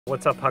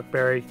What's up,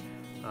 Huckberry?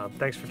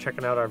 Thanks for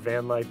checking out our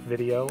van life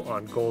video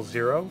on Goal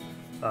Zero.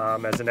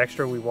 As an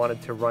extra, we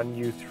wanted to run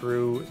you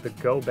through the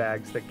go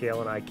bags that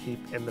Gale and I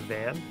keep in the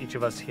van. Each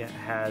of us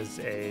has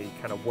a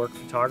kind of work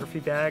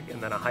photography bag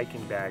and then a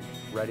hiking bag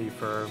ready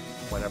for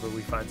whenever we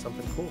find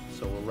something cool.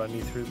 So we'll run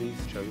you through these,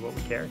 show you what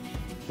we carry.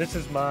 This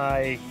is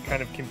my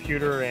kind of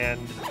computer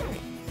and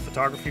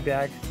photography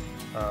bag.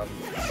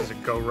 This is a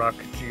GoRuck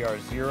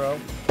GR0.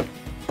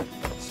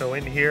 So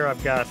in here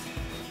I've got,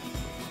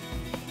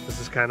 this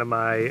is kind of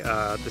my,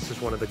 this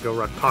is one of the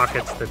GoRuck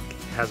pockets that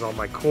has all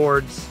my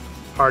cords,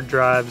 hard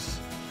drives,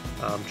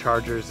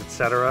 chargers,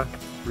 etc.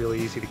 Really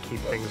easy to keep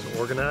things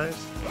organized.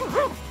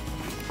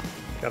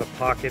 Got a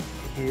pocket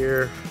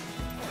here.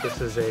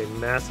 This is a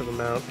massive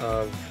amount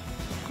of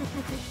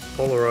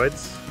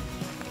Polaroids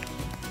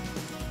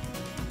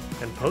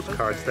and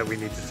postcards that we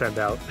need to send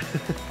out.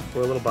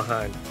 We're a little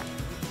behind.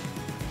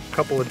 A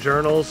couple of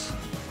journals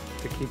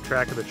to keep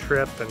track of the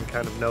trip and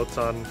kind of notes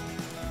on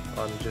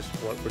just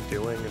what we're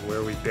doing and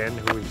where we've been,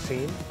 who we've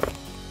seen.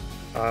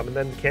 And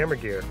then camera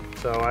gear.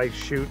 So I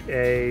shoot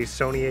a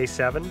Sony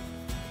A7,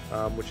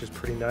 which is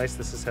pretty nice.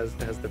 This has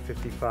the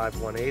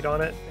 55-1.8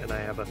 on it, and I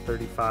have a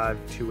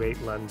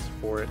 35-2.8 lens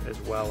for it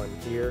as well in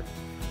here.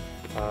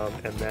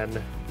 And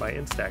then my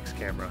Instax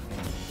camera,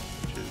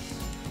 which is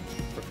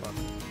super fun.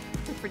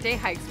 For day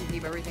hikes, we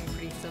keep everything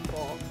pretty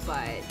simple,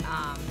 but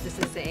this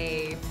is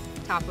a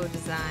Topo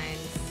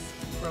Designs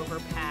Rover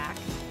pack.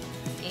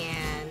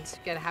 And you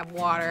gotta have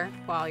water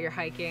while you're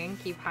hiking.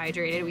 Keep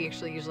hydrated. We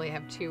actually usually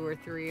have 2 or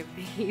 3 of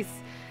these.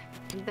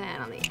 And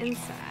then on the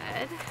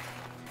inside,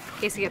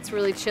 in case it gets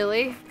really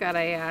chilly, got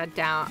a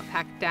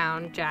packed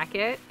down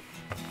jacket.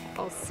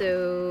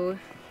 Also,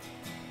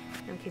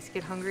 in case you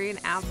get hungry, an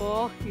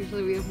apple.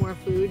 Usually we have more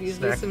food.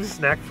 Usually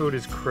snack food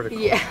is critical.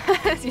 Yeah,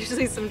 it's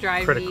usually some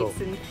dried meats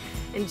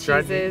and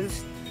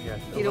cheeses. Yeah,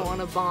 you don't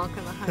want to bonk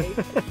on the hike.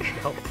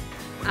 No.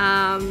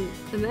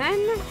 And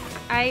then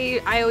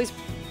I always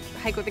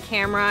hike with a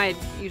camera. It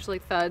usually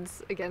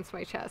thuds against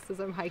my chest as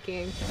I'm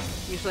hiking.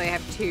 Usually I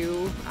have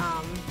 2.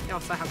 I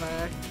also have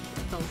a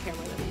film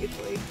camera that I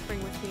usually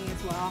bring with me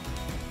as well.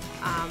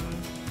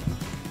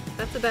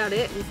 That's about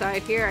it.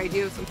 Inside here I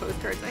do have some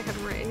postcards I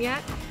haven't written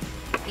yet.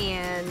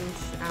 And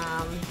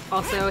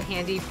also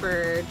handy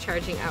for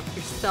charging up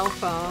your cell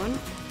phone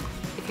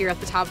if you're at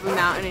the top of a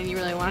mountain and you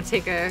really want to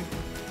take a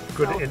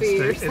good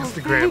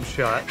Instagram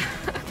shot.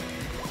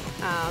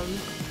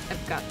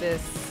 I've got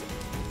this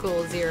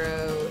Goal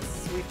Zero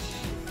Switch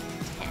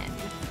 10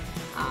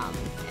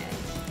 and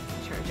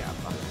charge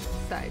up on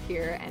the side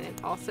here, and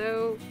it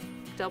also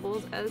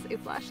doubles as a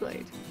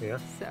flashlight. Yeah.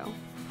 So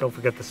don't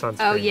forget the sunscreen.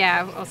 Oh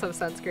yeah, also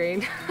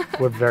sunscreen.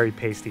 We're very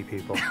pasty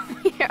people.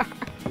 Yeah.